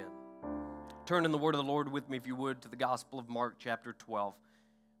Turn in the word of the Lord with me, if you would, to the Gospel of Mark chapter 12.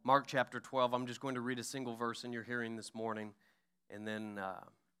 Mark chapter 12, I'm just going to read a single verse in your hearing this morning, and then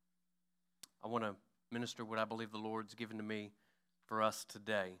I want to minister what I believe the Lord's given to me for us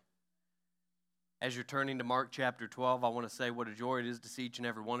today. As you're turning to Mark chapter 12, I want to say what a joy it is to see each and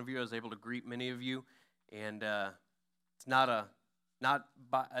every one of you. I was able to greet many of you, and it's not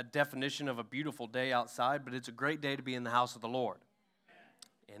by a definition of a beautiful day outside, but it's a great day to be in the house of the Lord.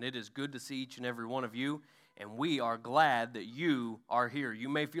 And it is good to see each and every one of you, and we are glad that you are here. You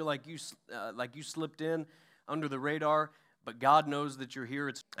may feel like you slipped in under the radar, but God knows that you're here.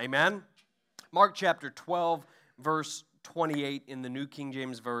 Amen? Mark chapter 12, verse 28 in the New King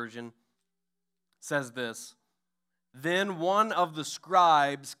James Version says this: Then one of the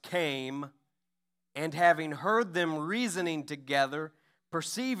scribes came, and having heard them reasoning together,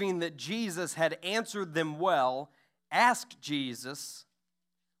 perceiving that Jesus had answered them well, asked Jesus,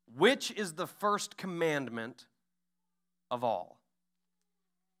 which is the first commandment of all?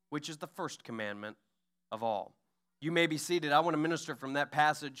 Which is the first commandment of all? You may be seated. I want to minister from that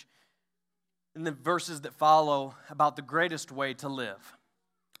passage in the verses that follow about the greatest way to live.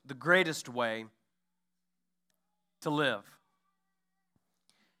 The greatest way to live.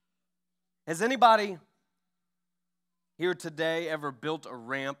 Has anybody here today ever built a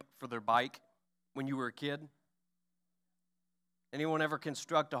ramp for their bike when you were a kid? Anyone ever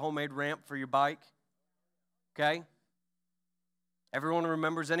construct a homemade ramp for your bike? Okay. Everyone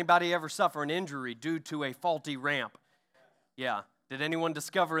remembers. Anybody ever suffer an injury due to a faulty ramp? Yeah. Did anyone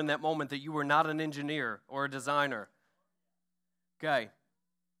discover in that moment that you were not an engineer or a designer? Okay.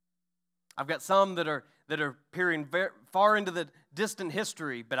 I've got some that are peering very far into the distant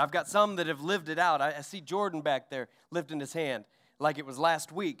history, but I've got some that have lived it out. I see Jordan back there lifting his hand like it was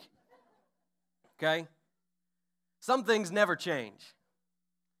last week. Okay. Some things never change.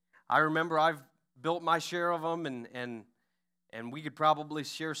 I remember I've built my share of them, and we could probably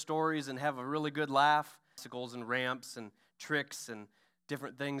share stories and have a really good laugh. Bicycles and ramps and tricks and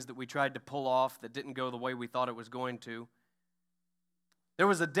different things that we tried to pull off that didn't go the way we thought it was going to. There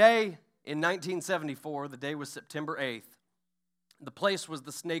was a day in 1974, the day was September 8th. The place was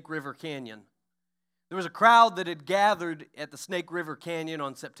the Snake River Canyon. There was a crowd that had gathered at the Snake River Canyon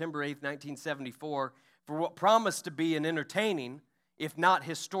on September 8th, 1974, for what promised to be an entertaining, if not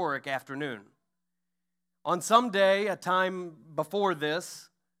historic, afternoon. On some day, a time before this,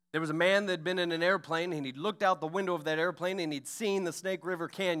 there was a man that had been in an airplane, and he'd looked out the window of that airplane, and he'd seen the Snake River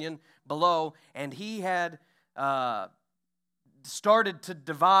Canyon below, and he had started to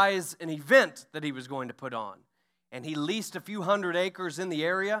devise an event that he was going to put on. And he leased a few hundred acres in the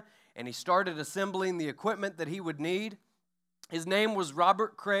area, and he started assembling the equipment that he would need. His name was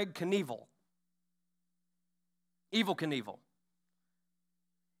Robert Craig Knievel. Evel Knievel.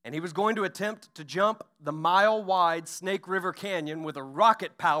 And he was going to attempt to jump the mile-wide Snake River Canyon with a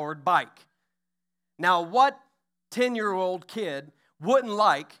rocket-powered bike. Now, what 10-year-old kid wouldn't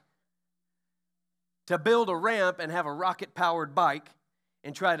like to build a ramp and have a rocket-powered bike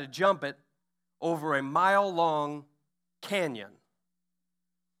and try to jump it over a mile-long canyon?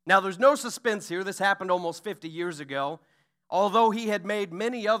 Now, there's no suspense here. This happened almost 50 years ago. Although he had made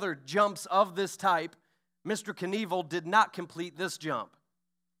many other jumps of this type, Mr. Knievel did not complete this jump.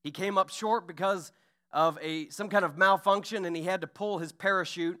 He came up short because of some kind of malfunction, and he had to pull his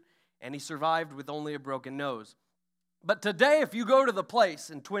parachute, and he survived with only a broken nose. But today, if you go to the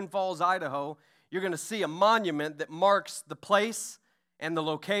place in Twin Falls, Idaho, you're going to see a monument that marks the place and the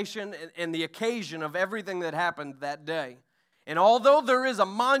location and the occasion of everything that happened that day. And although there is a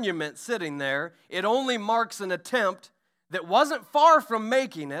monument sitting there, it only marks an attempt that wasn't far from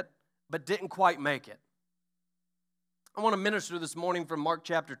making it, but didn't quite make it. I want to minister this morning from Mark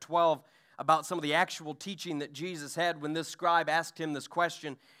chapter 12 about some of the actual teaching that Jesus had when this scribe asked him this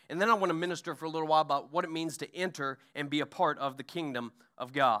question. And then I want to minister for a little while about what it means to enter and be a part of the kingdom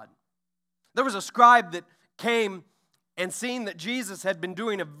of God. There was a scribe that came and seen that Jesus had been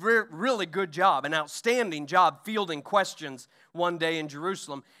doing a really good job, an outstanding job fielding questions one day in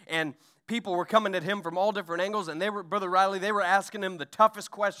Jerusalem. And people were coming at him from all different angles, and Brother Riley, they were asking him the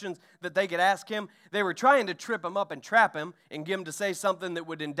toughest questions that they could ask him. They were trying to trip him up and trap him and get him to say something that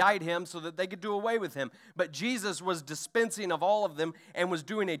would indict him so that they could do away with him. But Jesus was dispensing of all of them and was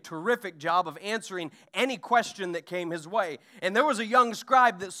doing a terrific job of answering any question that came his way. And there was a young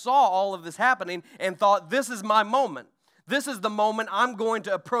scribe that saw all of this happening and thought, this is my moment. This is the moment I'm going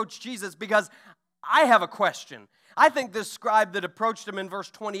to approach Jesus because I have a question. I think this scribe that approached him in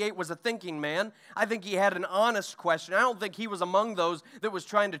verse 28 was a thinking man. I think he had an honest question. I don't think he was among those that was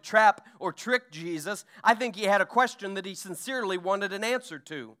trying to trap or trick Jesus. I think he had a question that he sincerely wanted an answer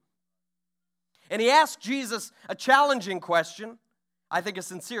to. And he asked Jesus a challenging question, I think a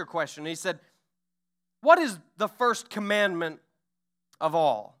sincere question. He said, what is the first commandment of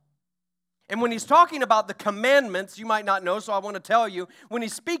all? And when he's talking about the commandments, you might not know, so I want to tell you, when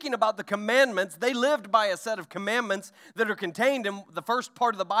he's speaking about the commandments, they lived by a set of commandments that are contained in the first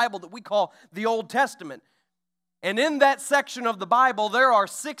part of the Bible that we call the Old Testament. And in that section of the Bible, there are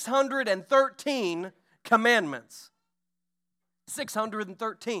 613 commandments.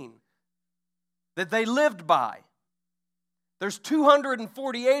 613 that they lived by. There's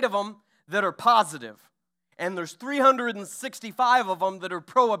 248 of them that are positive, and there's 365 of them that are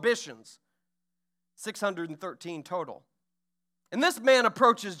prohibitions. 613 total. And this man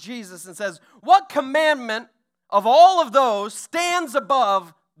approaches Jesus and says, what commandment of all of those stands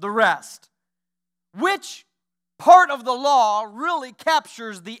above the rest? Which part of the law really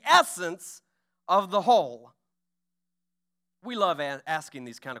captures the essence of the whole? We love asking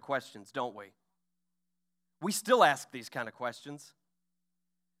these kind of questions, don't we? We still ask these kind of questions.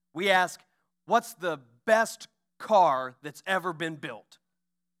 We ask, what's the best car that's ever been built?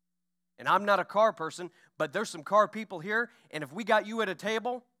 And I'm not a car person, but there's some car people here, and if we got you at a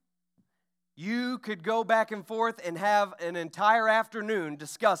table, you could go back and forth and have an entire afternoon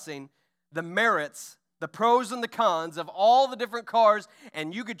discussing the merits, the pros and the cons of all the different cars,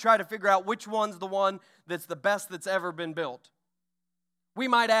 and you could try to figure out which one's the one that's the best that's ever been built. We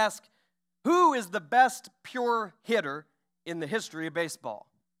might ask, who is the best pure hitter in the history of baseball?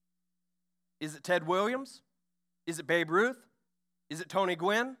 Is it Ted Williams? Is it Babe Ruth? Is it Tony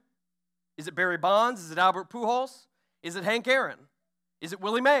Gwynn? Is it Barry Bonds? Is it Albert Pujols? Is it Hank Aaron? Is it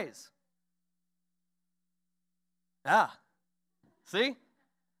Willie Mays? See?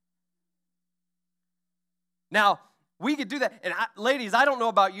 Now, we could do that. And ladies, I don't know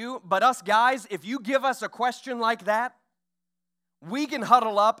about you, but us guys, if you give us a question like that, we can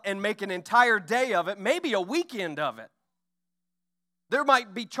huddle up and make an entire day of it, maybe a weekend of it. There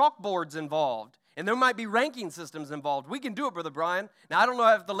might be chalkboards involved, and there might be ranking systems involved. We can do it, Brother Brian. Now, I don't know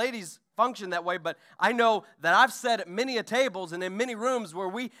if the ladies function that way, but I know that I've sat at many a tables and in many rooms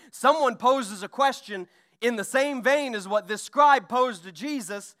where someone poses a question in the same vein as what this scribe posed to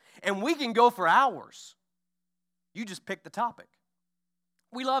Jesus, and we can go for hours. You just pick the topic.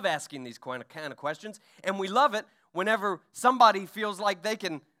 We love asking these kind of questions, and we love it whenever somebody feels like they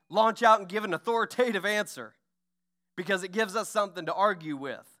can launch out and give an authoritative answer because it gives us something to argue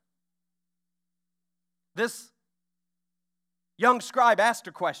with. This young scribe asked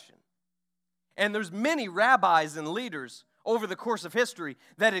a question, and there's many rabbis and leaders over the course of history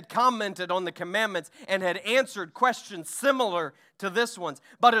that had commented on the commandments and had answered questions similar to this one.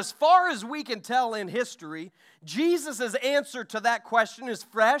 But as far as we can tell in history, Jesus' answer to that question is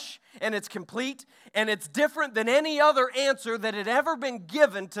fresh and it's complete and it's different than any other answer that had ever been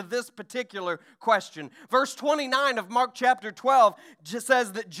given to this particular question. Verse 29 of Mark chapter 12 just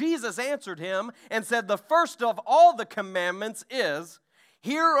says that Jesus answered him and said, the first of all the commandments is,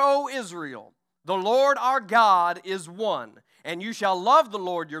 hear, O Israel, the Lord our God is one, and you shall love the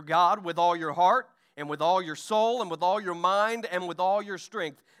Lord your God with all your heart, and with all your soul, and with all your mind, and with all your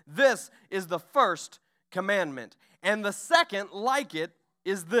strength. This is the first commandment. And the second, like it,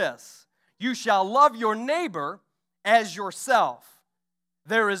 is this: you shall love your neighbor as yourself.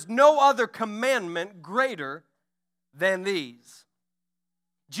 There is no other commandment greater than these.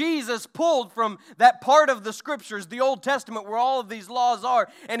 Jesus pulled from that part of the Scriptures, the Old Testament, where all of these laws are,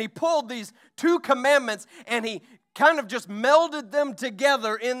 and he pulled these two commandments, and he kind of just melded them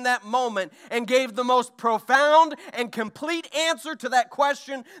together in that moment and gave the most profound and complete answer to that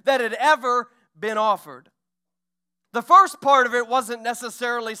question that had ever been offered. The first part of it wasn't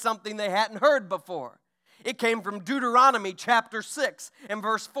necessarily something they hadn't heard before. It came from Deuteronomy chapter 6 and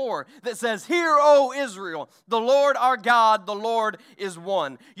verse 4 that says, hear, O Israel, the Lord our God, the Lord is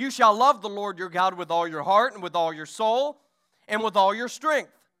one. You shall love the Lord your God with all your heart and with all your soul and with all your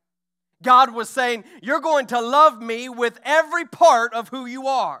strength. God was saying, you're going to love me with every part of who you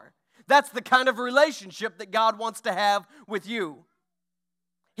are. That's the kind of relationship that God wants to have with you.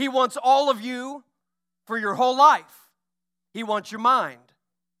 He wants all of you for your whole life. He wants your mind.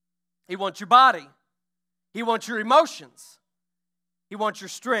 He wants your body. He wants your emotions. He wants your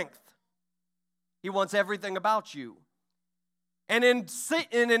strength. He wants everything about you. And in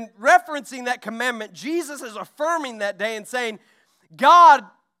referencing that commandment, Jesus is affirming that day and saying, God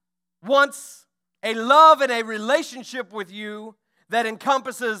wants a love and a relationship with you that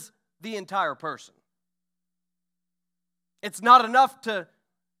encompasses the entire person. It's not enough to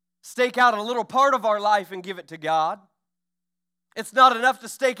stake out a little part of our life and give it to God. It's not enough to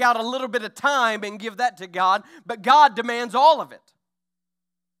stake out a little bit of time and give that to God, but God demands all of it.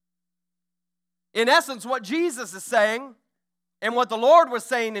 In essence, what Jesus is saying and what the Lord was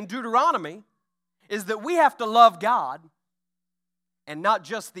saying in Deuteronomy is that we have to love God and not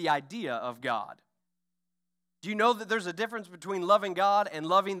just the idea of God. Do you know that there's a difference between loving God and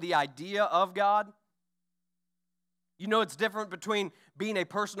loving the idea of God? You know it's different between being a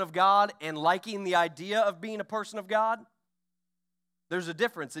person of God and liking the idea of being a person of God? There's a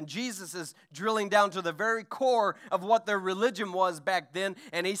difference, and Jesus is drilling down to the very core of what their religion was back then,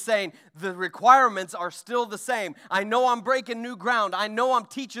 and he's saying the requirements are still the same. I know I'm breaking new ground. I know I'm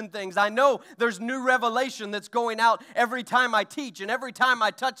teaching things. I know there's new revelation that's going out every time I teach and every time I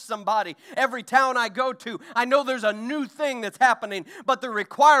touch somebody, every town I go to. I know there's a new thing that's happening, but the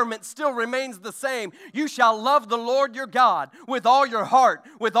requirement still remains the same. You shall love the Lord your God with all your heart,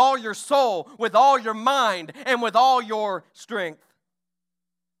 with all your soul, with all your mind, and with all your strength.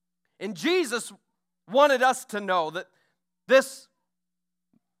 And Jesus wanted us to know that this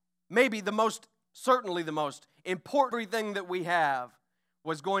may be certainly the most important thing that we have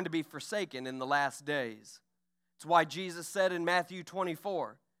was going to be forsaken in the last days. It's why Jesus said in Matthew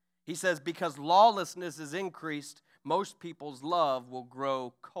 24, he says, because lawlessness is increased, most people's love will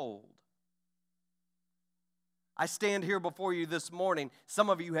grow cold. I stand here before you this morning. Some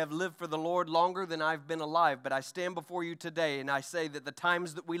of you have lived for the Lord longer than I've been alive, but I stand before you today and I say that the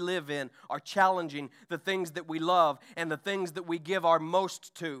times that we live in are challenging the things that we love and the things that we give our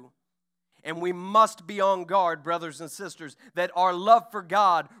most to. And we must be on guard, brothers and sisters, that our love for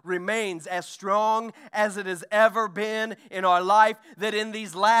God remains as strong as it has ever been in our life, that in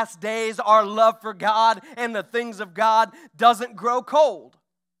these last days our love for God and the things of God doesn't grow cold.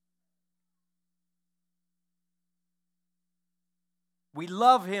 We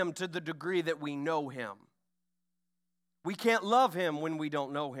love Him to the degree that we know Him. We can't love Him when we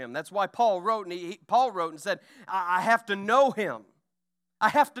don't know Him. That's why Paul wrote and said, I have to know Him. I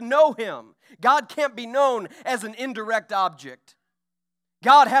have to know Him. God can't be known as an indirect object.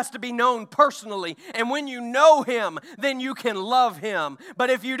 God has to be known personally. And when you know Him, then you can love Him. But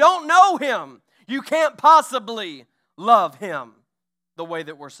if you don't know Him, you can't possibly love Him the way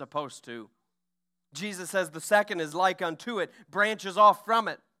that we're supposed to. Jesus says the second is like unto it, branches off from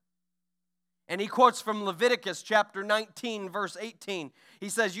it. And he quotes from Leviticus chapter 19, verse 18. He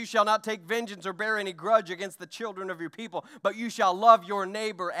says, you shall not take vengeance or bear any grudge against the children of your people, but you shall love your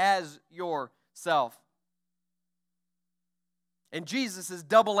neighbor as yourself. And Jesus'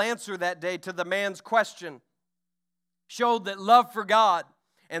 double answer that day to the man's question showed that love for God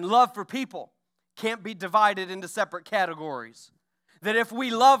and love for people can't be divided into separate categories. That if we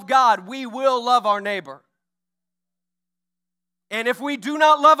love God, we will love our neighbor. And if we do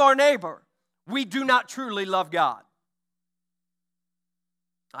not love our neighbor, we do not truly love God.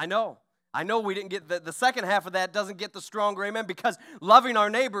 I know we didn't get the second half of that doesn't get the stronger amen, because loving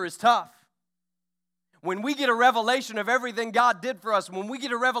our neighbor is tough. When we get a revelation of everything God did for us, when we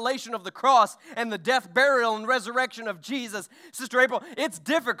get a revelation of the cross and the death, burial, and resurrection of Jesus, Sister April, it's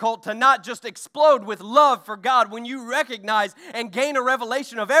difficult to not just explode with love for God when you recognize and gain a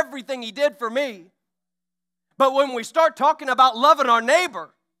revelation of everything He did for me. But when we start talking about loving our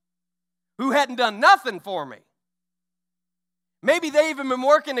neighbor who hadn't done nothing for me, maybe they even been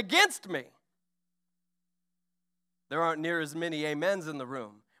working against me, there aren't near as many amens in the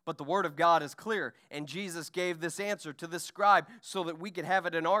room. But the Word of God is clear, and Jesus gave this answer to this scribe so that we could have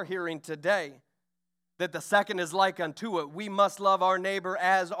it in our hearing today, that the second is like unto it. We must love our neighbor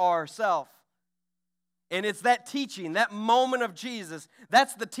as ourselves. And it's that teaching, that moment of Jesus,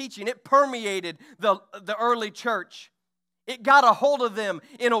 that's the teaching. It permeated the early church. It got a hold of them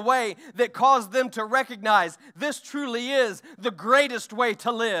in a way that caused them to recognize this truly is the greatest way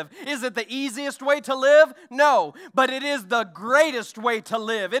to live. Is it the easiest way to live? No, but it is the greatest way to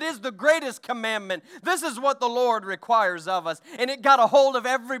live. It is the greatest commandment. This is what the Lord requires of us. And it got a hold of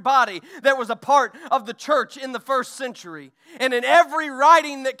everybody that was a part of the church in the first century. And in every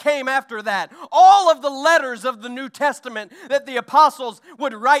writing that came after that, all of the letters of the New Testament that the apostles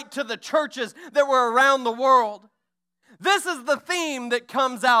would write to the churches that were around the world, this is the theme that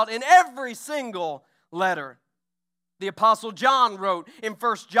comes out in every single letter. The Apostle John wrote in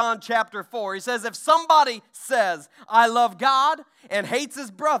 1 John chapter 4, he says, if somebody says, I love God and hates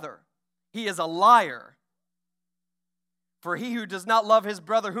his brother, he is a liar. For he who does not love his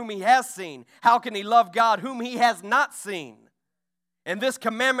brother whom he has seen, how can he love God whom he has not seen? And this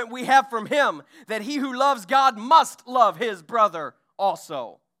commandment we have from him, that he who loves God must love his brother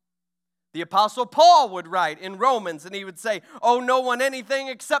also. The Apostle Paul would write in Romans, and he would say, owe no one anything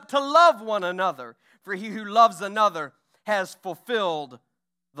except to love one another, for he who loves another has fulfilled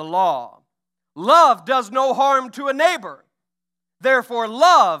the law. Love does no harm to a neighbor. Therefore,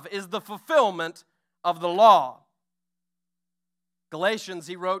 love is the fulfillment of the law. Galatians,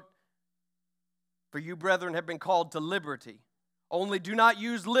 he wrote, for you, brethren, have been called to liberty. Only do not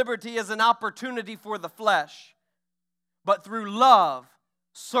use liberty as an opportunity for the flesh, but through love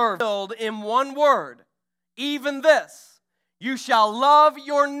serve. Filled in one word, even this, you shall love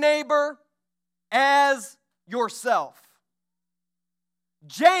your neighbor as yourself.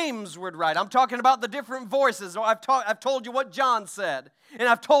 James would write, I'm talking about the different voices. I've told you what John said, and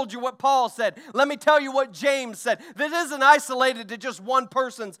I've told you what Paul said. Let me tell you what James said. That isn't isolated to just one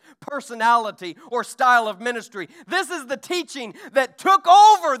person's personality or style of ministry. This is the teaching that took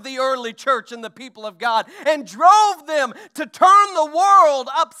over the early church and the people of God and drove them to turn the world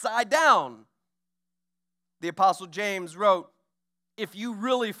upside down. The Apostle James wrote, if you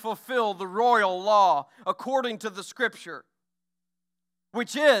really fulfill the royal law according to the Scripture,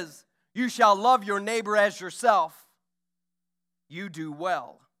 which is, you shall love your neighbor as yourself, you do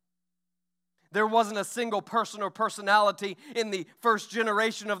well. There wasn't a single person or personality in the first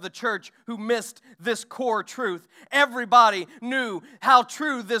generation of the church who missed this core truth. Everybody knew how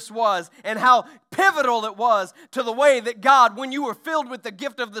true this was and how pivotal it was to the way that God, when you were filled with the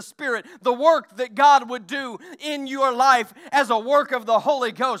gift of the Spirit, the work that God would do in your life as a work of the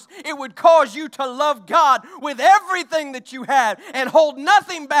Holy Ghost, it would cause you to love God with everything that you had and hold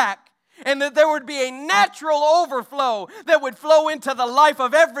nothing back. And that there would be a natural overflow that would flow into the life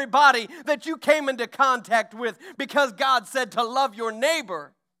of everybody that you came into contact with, because God said to love your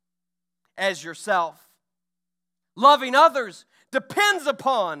neighbor as yourself. Loving others depends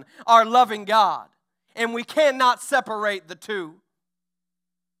upon our loving God, and we cannot separate the two.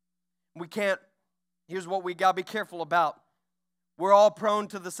 Here's what we got to be careful about. We're all prone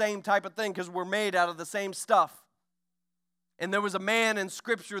to the same type of thing because we're made out of the same stuff. And there was a man in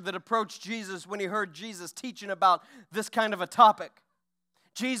Scripture that approached Jesus when he heard Jesus teaching about this kind of a topic.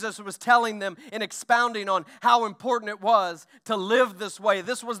 Jesus was telling them and expounding on how important it was to live this way.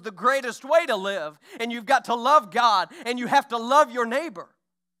 This was the greatest way to live. And you've got to love God, and you have to love your neighbor.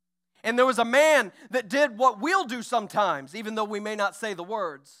 And there was a man that did what we'll do sometimes, even though we may not say the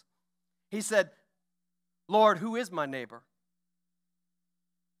words. He said, Lord, who is my neighbor?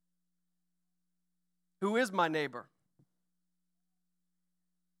 Who is my neighbor?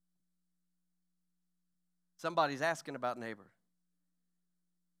 Somebody's asking about neighbor.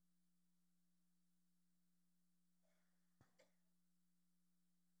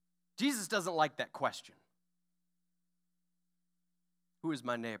 Jesus doesn't like that question. Who is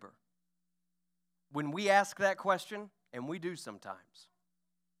my neighbor? When we ask that question, and we do sometimes,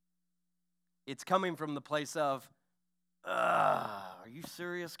 it's coming from the place of, are you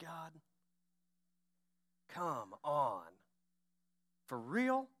serious, God? Come on. For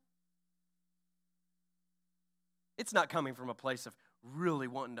real? It's not coming from a place of really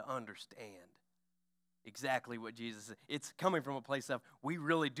wanting to understand exactly what Jesus said. It's coming from a place of, we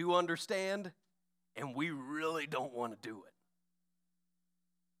really do understand, and we really don't want to do it.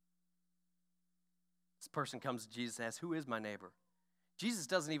 This person comes to Jesus and asks, who is my neighbor? Jesus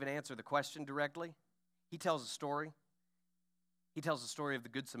doesn't even answer the question directly. He tells a story. He tells the story of the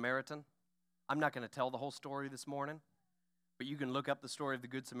Good Samaritan. I'm not going to tell the whole story this morning. But you can look up the story of the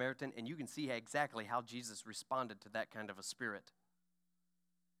Good Samaritan, and you can see exactly how Jesus responded to that kind of a spirit.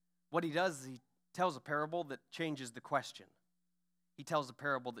 What he does is he tells a parable that changes the question. He tells a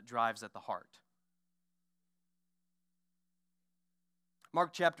parable that drives at the heart.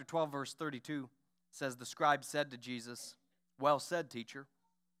 Mark chapter 12, verse 32 says, the scribe said to Jesus, well said, teacher,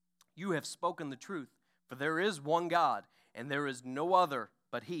 you have spoken the truth, for there is one God, and there is no other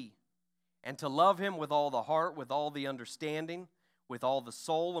but He. And to love Him with all the heart, with all the understanding, with all the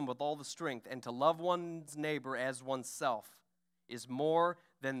soul, and with all the strength, and to love one's neighbor as oneself is more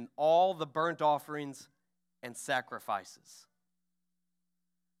than all the burnt offerings and sacrifices.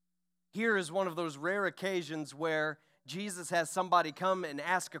 Here is one of those rare occasions where Jesus has somebody come and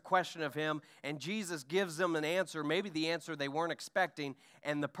ask a question of Him, and Jesus gives them an answer, maybe the answer they weren't expecting,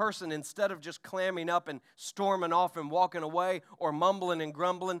 and the person, instead of just clamming up and storming off and walking away or mumbling and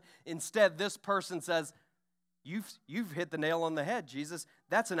grumbling, instead this person says, You've hit the nail on the head, Jesus.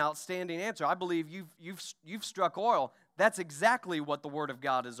 That's an outstanding answer. I believe you've struck oil. That's exactly what the Word of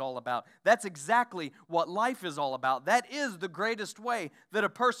God is all about. That's exactly what life is all about. That is the greatest way that a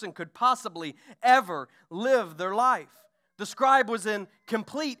person could possibly ever live their life. The scribe was in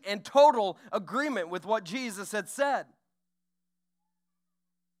complete and total agreement with what Jesus had said.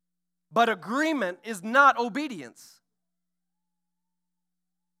 But agreement is not obedience.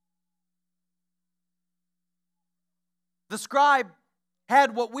 The scribe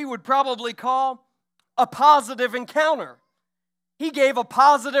had what we would probably call a positive encounter. He gave a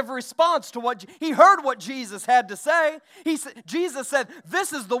positive response to he heard what Jesus had to say. Jesus said,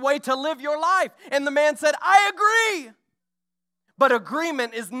 "This is the way to live your life." And the man said, "I agree." But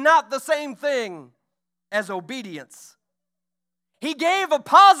agreement is not the same thing as obedience. He gave a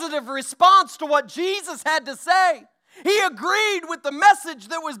positive response to what Jesus had to say. He agreed with the message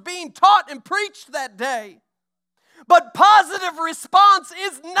that was being taught and preached that day. But positive response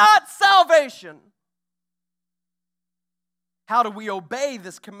is not salvation. How do we obey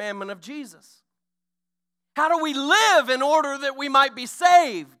this commandment of Jesus? How do we live in order that we might be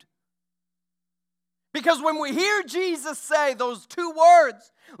saved? Because when we hear Jesus say those two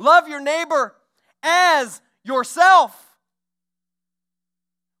words, love your neighbor as yourself,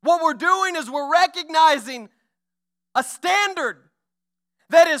 what we're doing is we're recognizing a standard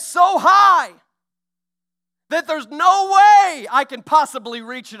that is so high that there's no way I can possibly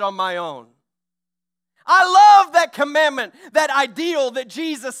reach it on my own. I love that commandment, that ideal that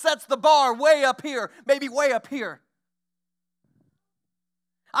Jesus sets the bar way up here, maybe way up here.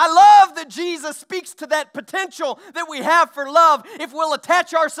 I love that Jesus speaks to that potential that we have for love if we'll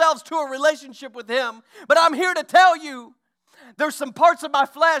attach ourselves to a relationship with Him. But I'm here to tell you, there's some parts of my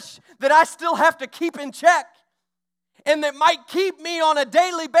flesh that I still have to keep in check, and that might keep me on a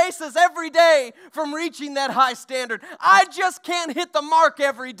daily basis every day from reaching that high standard. I just can't hit the mark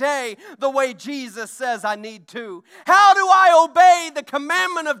every day the way Jesus says I need to. How do I obey the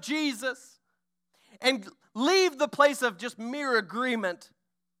commandment of Jesus and leave the place of just mere agreement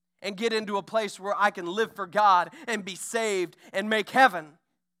and get into a place where I can live for God and be saved and make heaven?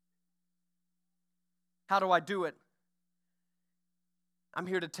 How do I do it? I'm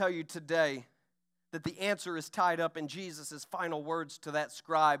here to tell you today that the answer is tied up in Jesus' final words to that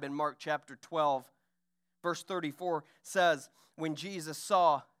scribe in Mark chapter 12. Verse 34 says, when Jesus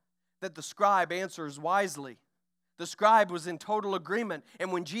saw that the scribe answers wisely, the scribe was in total agreement.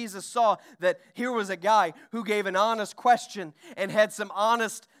 And when Jesus saw that here was a guy who gave an honest question and had some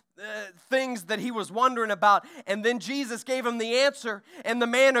honest things that he was wondering about, and then Jesus gave him the answer, and the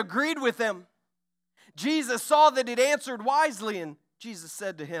man agreed with him. Jesus saw that it answered wisely, and Jesus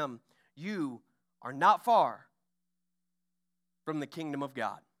said to him, "You are not far from the kingdom of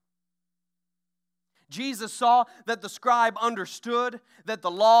God." Jesus saw that the scribe understood that the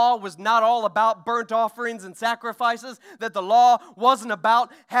law was not all about burnt offerings and sacrifices, that the law wasn't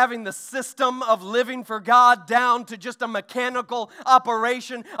about having the system of living for God down to just a mechanical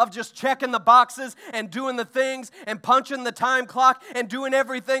operation of just checking the boxes and doing the things and punching the time clock and doing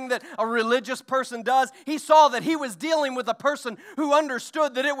everything that a religious person does. He saw that he was dealing with a person who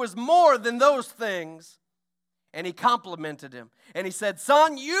understood that it was more than those things. And he complimented him. And he said,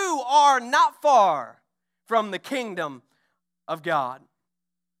 "Son, you are not far from the kingdom of God."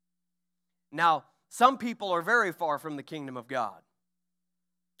 Now, some people are very far from the kingdom of God.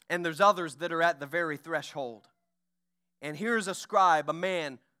 And there's others that are at the very threshold. And here's a scribe, a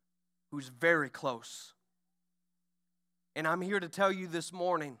man who's very close. And I'm here to tell you this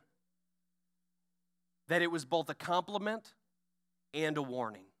morning that it was both a compliment and a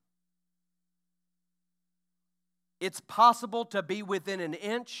warning. It's possible to be within an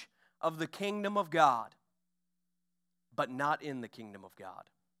inch of the kingdom of God, but not in the kingdom of God.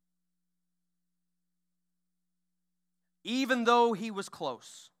 Even though he was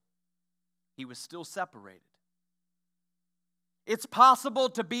close, he was still separated. It's possible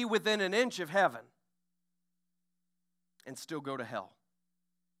to be within an inch of heaven and still go to hell.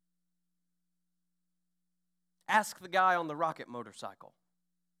 Ask the guy on the rocket motorcycle.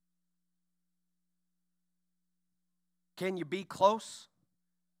 Can you be close,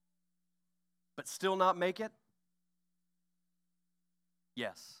 but still not make it?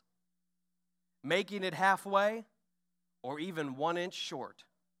 Yes. Making it halfway or even 1 inch short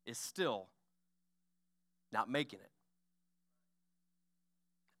is still not making it.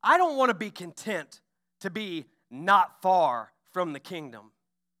 I don't want to be content to be not far from the kingdom.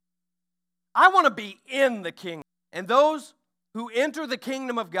 I want to be in the kingdom. And those who enter the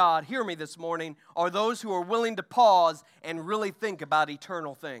kingdom of God, hear me this morning, are those who are willing to pause and really think about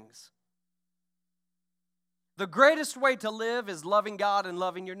eternal things. The greatest way to live is loving God and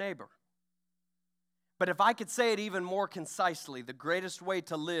loving your neighbor. But if I could say it even more concisely, the greatest way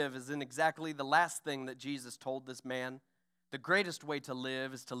to live is in exactly the last thing that Jesus told this man. The greatest way to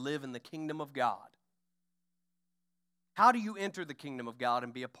live is to live in the kingdom of God. How do you enter the kingdom of God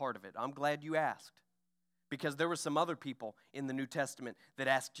and be a part of it? I'm glad you asked. Because there were some other people in the New Testament that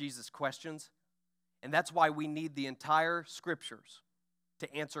asked Jesus questions. And that's why we need the entire scriptures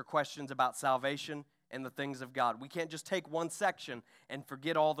to answer questions about salvation and the things of God. We can't just take one section and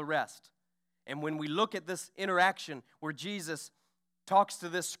forget all the rest. And when we look at this interaction where Jesus talks to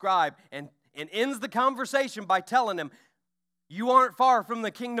this scribe and ends the conversation by telling him, you aren't far from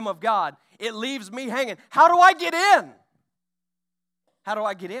the kingdom of God. It leaves me hanging. How do I get in? How do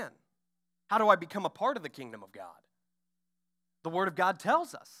I get in? How do I become a part of the kingdom of God? The Word of God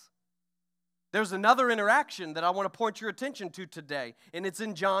tells us. There's another interaction that I want to point your attention to today, and it's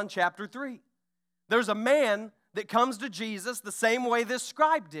in John chapter 3. There's a man that comes to Jesus the same way this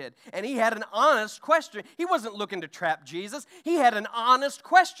scribe did, and he had an honest question. He wasn't looking to trap Jesus. He had an honest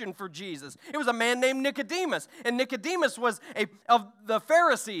question for Jesus. It was a man named Nicodemus, and Nicodemus was of the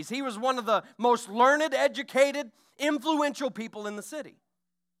Pharisees. He was one of the most learned, educated, influential people in the city.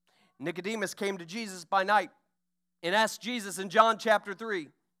 Nicodemus came to Jesus by night and asked Jesus in John chapter 3,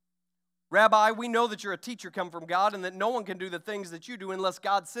 Rabbi, we know that you're a teacher come from God and that no one can do the things that you do unless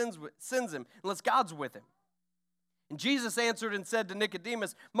God sends him, unless God's with him. And Jesus answered and said to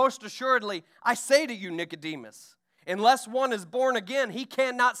Nicodemus, most assuredly, I say to you, Nicodemus, unless one is born again, he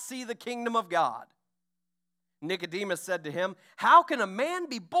cannot see the kingdom of God. Nicodemus said to him, how can a man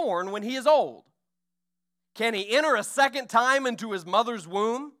be born when he is old? Can he enter a second time into his mother's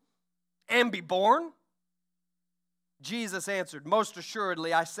womb and be born? Jesus answered, most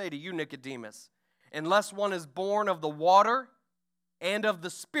assuredly, I say to you, Nicodemus, unless one is born of the water and of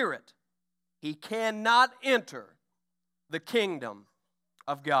the Spirit, he cannot enter the kingdom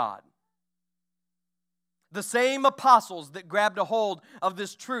of God. The same apostles that grabbed a hold of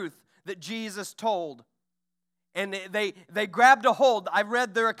this truth that Jesus told, and they grabbed a hold. I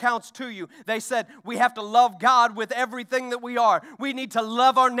read their accounts to you. They said, we have to love God with everything that we are. We need to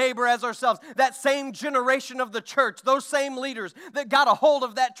love our neighbor as ourselves. That same generation of the church, those same leaders that got a hold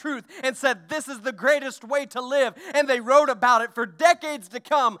of that truth and said, this is the greatest way to live. And they wrote about it for decades to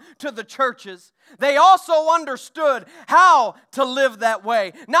come to the churches. They also understood how to live that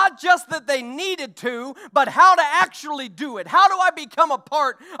way. Not just that they needed to, but how to actually do it. How do I become a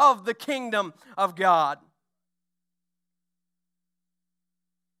part of the kingdom of God?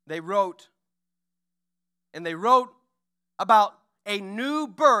 They wrote about a new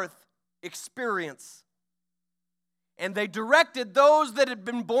birth experience. And they directed those that had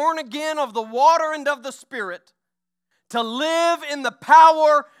been born again of the water and of the Spirit to live in the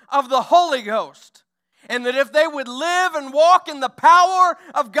power of the Holy Ghost. And that if they would live and walk in the power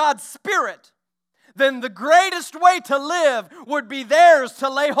of God's Spirit, then the greatest way to live would be theirs to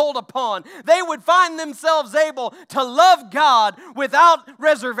lay hold upon. They would find themselves able to love God without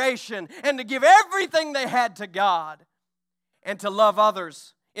reservation and to give everything they had to God and to love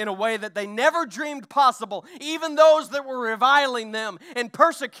others in a way that they never dreamed possible. Even those that were reviling them and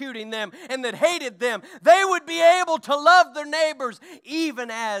persecuting them and that hated them, they would be able to love their neighbors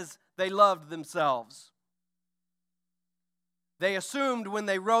even as they loved themselves. They assumed when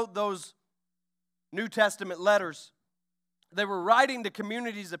they wrote those New Testament letters, they were writing to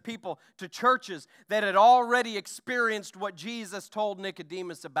communities of people, to churches that had already experienced what Jesus told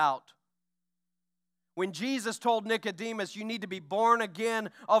Nicodemus about. When Jesus told Nicodemus, you need to be born again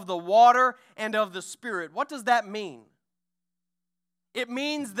of the water and of the Spirit. What does that mean? It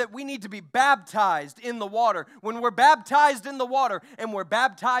means that we need to be baptized in the water. When we're baptized in the water and we're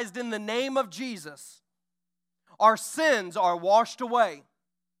baptized in the name of Jesus, our sins are washed away.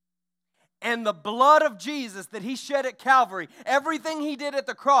 And the blood of Jesus that He shed at Calvary, everything He did at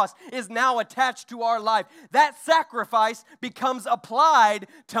the cross is now attached to our life. That sacrifice becomes applied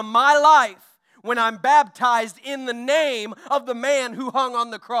to my life when I'm baptized in the name of the man who hung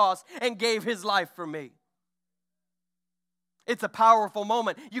on the cross and gave his life for me. It's a powerful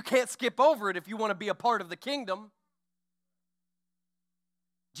moment. You can't skip over it if you want to be a part of the kingdom.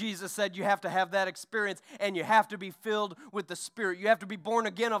 Jesus said you have to have that experience and you have to be filled with the Spirit. You have to be born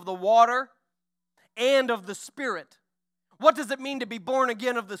again of the water and of the Spirit. What does it mean to be born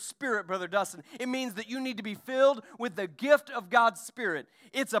again of the Spirit, Brother Dustin? It means that you need to be filled with the gift of God's Spirit.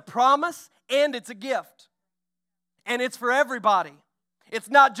 It's a promise and it's a gift. And it's for everybody. It's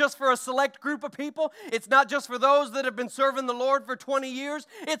not just for a select group of people. It's not just for those that have been serving the Lord for 20 years.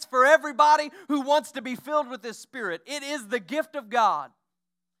 It's for everybody who wants to be filled with this Spirit. It is the gift of God.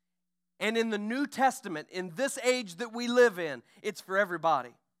 And in the New Testament, in this age that we live in, it's for everybody.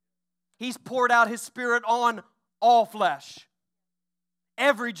 He's poured out His Spirit on all flesh,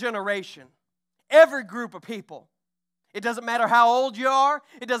 every generation, every group of people. It doesn't matter how old you are.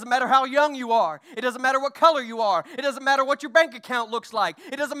 It doesn't matter how young you are. It doesn't matter what color you are. It doesn't matter what your bank account looks like.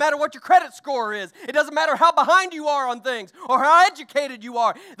 It doesn't matter what your credit score is. It doesn't matter how behind you are on things or how educated you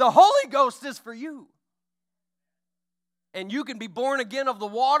are. The Holy Ghost is for you. And you can be born again of the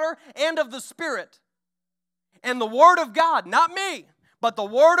water and of the Spirit. And the Word of God, not me, but the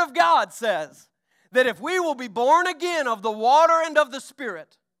Word of God says that if we will be born again of the water and of the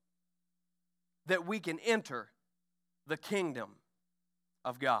Spirit, that we can enter the kingdom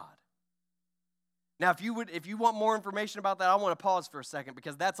of God. Now, if you want more information about that, I want to pause for a second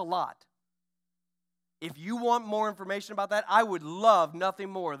because that's a lot. If you want more information about that, I would love nothing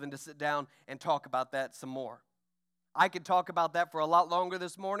more than to sit down and talk about that some more. I could talk about that for a lot longer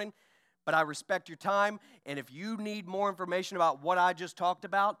this morning, but I respect your time, and if you need more information about what I just talked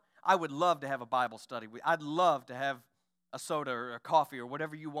about, I would love to have a Bible study. I'd love to have a soda or a coffee or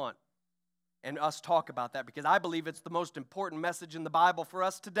whatever you want and us talk about that because I believe it's the most important message in the Bible for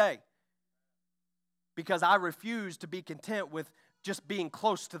us today. Because I refuse to be content with just being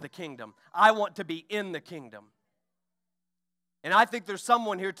close to the kingdom. I want to be in the kingdom. And I think there's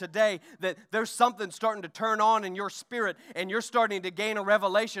someone here today that there's something starting to turn on in your spirit and you're starting to gain a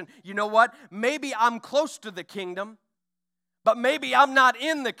revelation. You know what? Maybe I'm close to the kingdom, but maybe I'm not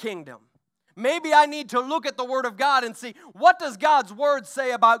in the kingdom. Maybe I need to look at the Word of God and see, what does God's Word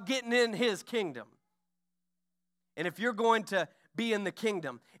say about getting in His kingdom? And if you're going to be in the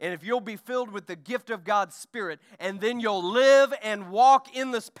kingdom, and if you'll be filled with the gift of God's Spirit, and then you'll live and walk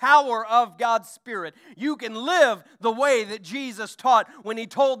in this power of God's Spirit, you can live the way that Jesus taught when He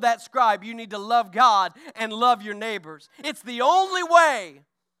told that scribe, you need to love God and love your neighbors. It's the only way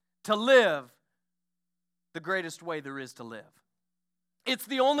to live the greatest way there is to live. It's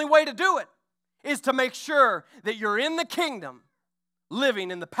the only way to do it, is to make sure that you're in the kingdom, living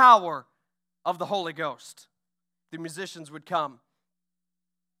in the power of the Holy Ghost. The musicians would come.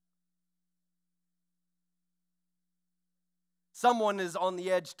 Someone is on the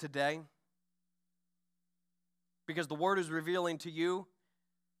edge today because the Word is revealing to you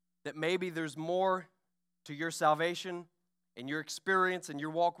that maybe there's more to your salvation and your experience and your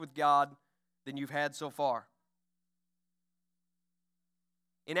walk with God than you've had so far.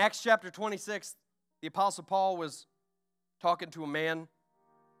 In Acts chapter 26, the Apostle Paul was talking to a man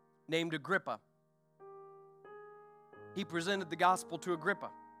named Agrippa. He presented the gospel to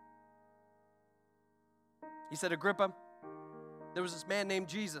Agrippa. He said, Agrippa, there was this man named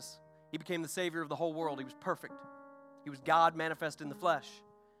Jesus. He became the Savior of the whole world. He was perfect. He was God manifest in the flesh.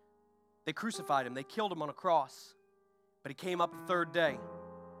 They crucified Him. They killed Him on a cross. But He came up the third day.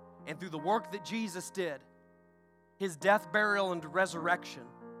 And through the work that Jesus did, His death, burial, and resurrection,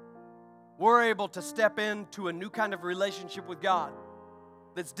 we're able to step into a new kind of relationship with God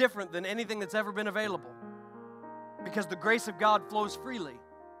that's different than anything that's ever been available. Because the grace of God flows freely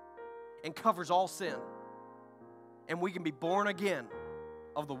and covers all sin. And we can be born again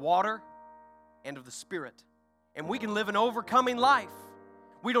of the water and of the Spirit. And we can live an overcoming life.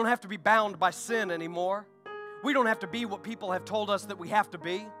 We don't have to be bound by sin anymore. We don't have to be what people have told us that we have to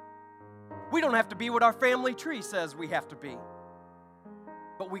be. We don't have to be what our family tree says we have to be.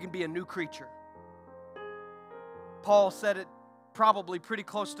 But we can be a new creature. Paul said it probably pretty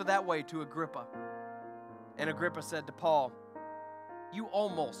close to that way to Agrippa. And Agrippa said to Paul, you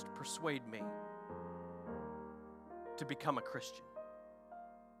almost persuade me to become a Christian.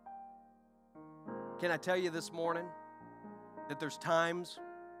 Can I tell you this morning that there's times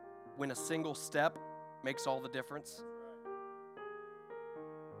when a single step makes all the difference?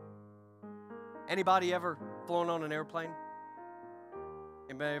 Anybody ever flown on an airplane?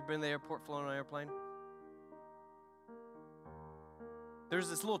 Anybody ever been to the airport, flown on an airplane? There's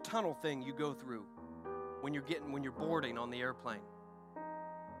this little tunnel thing you go through when you're boarding on the airplane.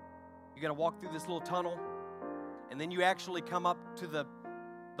 You got to walk through this little tunnel, and then you actually come up to the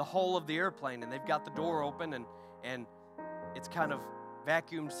hull of the airplane, and they've got the door open, and it's kind of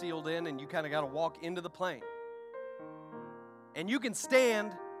vacuum sealed in, and you kind of got to walk into the plane. And you can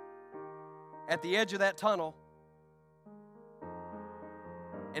stand at the edge of that tunnel,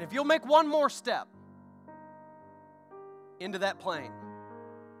 and if you'll make one more step into that plane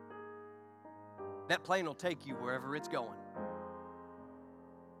will take you wherever it's going.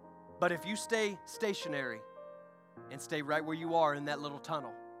 But if you stay stationary and stay right where you are in that little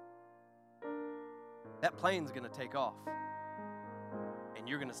tunnel, that plane's going to take off. And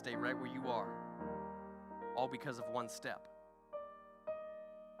you're going to stay right where you are, all because of one step.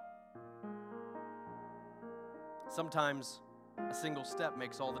 Sometimes a single step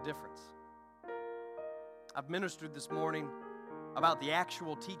makes all the difference. I've ministered this morning about the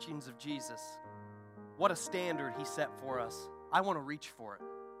actual teachings of Jesus. What a standard He set for us. I want to reach for it.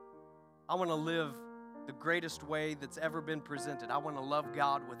 I want to live the greatest way that's ever been presented. I want to love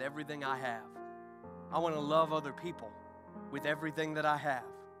God with everything I have. I want to love other people with everything that I have.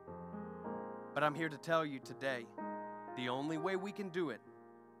 But I'm here to tell you today, the only way we can do it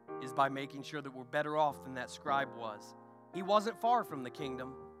is by making sure that we're better off than that scribe was. He wasn't far from the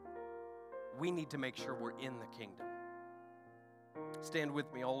kingdom. we need to make sure we're in the kingdom. Stand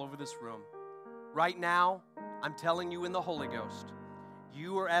with me all over this room. Right now, I'm telling you in the Holy Ghost,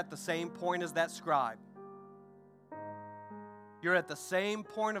 you are at the same point as that scribe. You're at the same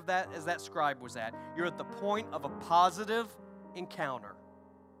point of that as that scribe was at. You're at the point of a positive encounter.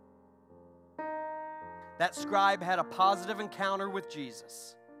 That scribe had a positive encounter with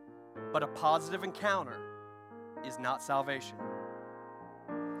Jesus, but a positive encounter is not salvation.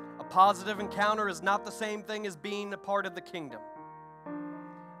 A positive encounter is not the same thing as being a part of the kingdom.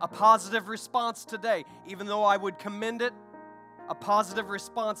 A positive response today, even though I would commend it, a positive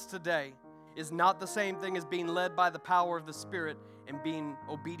response today is not the same thing as being led by the power of the Spirit and being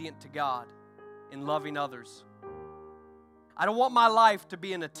obedient to God and loving others. I don't want my life to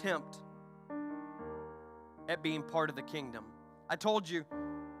be an attempt at being part of the kingdom. I told you,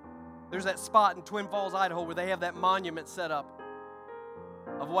 there's that spot in Twin Falls, Idaho, where they have that monument set up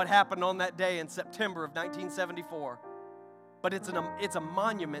of what happened on that day in September of 1974. But it's a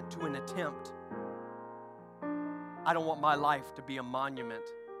monument to an attempt. I don't want my life to be a monument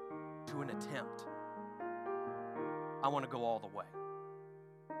to an attempt. I want to go all the way.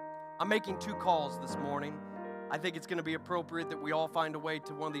 I'm making 2 calls this morning. I think it's going to be appropriate that we all find a way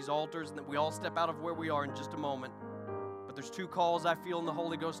to one of these altars and that we all step out of where we are in just a moment. But there's 2 calls I feel in the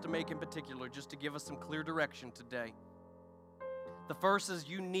Holy Ghost to make in particular, just to give us some clear direction today. The first is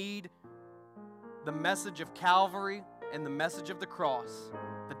you need the message of Calvary and the message of the cross,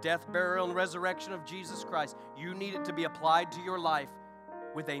 the death, burial, and resurrection of Jesus Christ. You need it to be applied to your life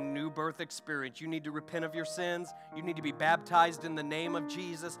with a new birth experience. You need to repent of your sins. You need to be baptized in the name of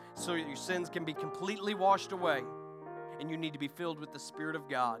Jesus so that your sins can be completely washed away. And you need to be filled with the Spirit of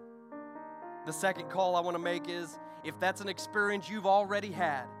God. The second call I want to make is, if that's an experience you've already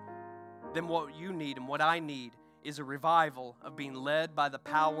had, then what you need and what I need is a revival of being led by the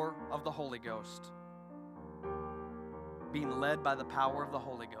power of the Holy Ghost. Being led by the power of the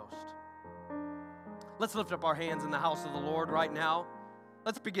Holy Ghost. Let's lift up our hands in the house of the Lord right now.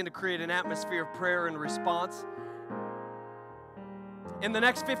 Let's begin to create an atmosphere of prayer and response. In the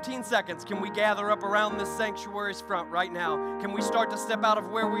next 15 seconds, can we gather up around this sanctuary's front right now? Can we start to step out of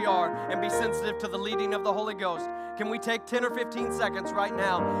where we are and be sensitive to the leading of the Holy Ghost? Can we take 10 or 15 seconds right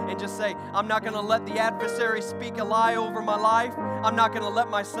now and just say, I'm not going to let the adversary speak a lie over my life. I'm not going to let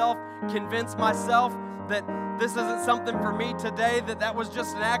myself convince myself that this isn't something for me today, that was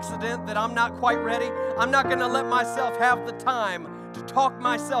just an accident, that I'm not quite ready. I'm not going to let myself have the time to talk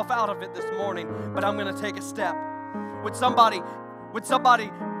myself out of it this morning, but I'm going to take a step. Would somebody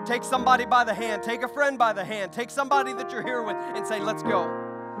take somebody by the hand, take a friend by the hand, take somebody that you're here with and say, let's go.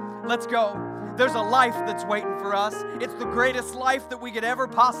 Let's go. There's a life that's waiting for us. It's the greatest life that we could ever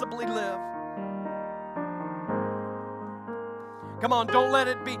possibly live. Come on, don't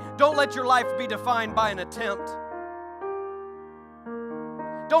let your life be defined by an attempt.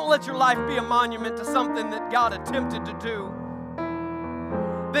 Don't let your life be a monument to something that God attempted to do.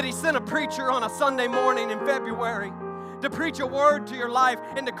 That He sent a preacher on a Sunday morning in February to preach a word to your life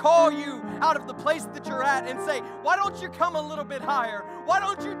and to call you out of the place that you're at and say, why don't you come a little bit higher? Why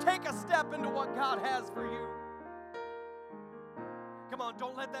don't you take a step into what God has for you? Come on,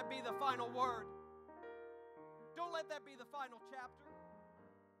 don't let that be the final word. Don't let that be the final chapter.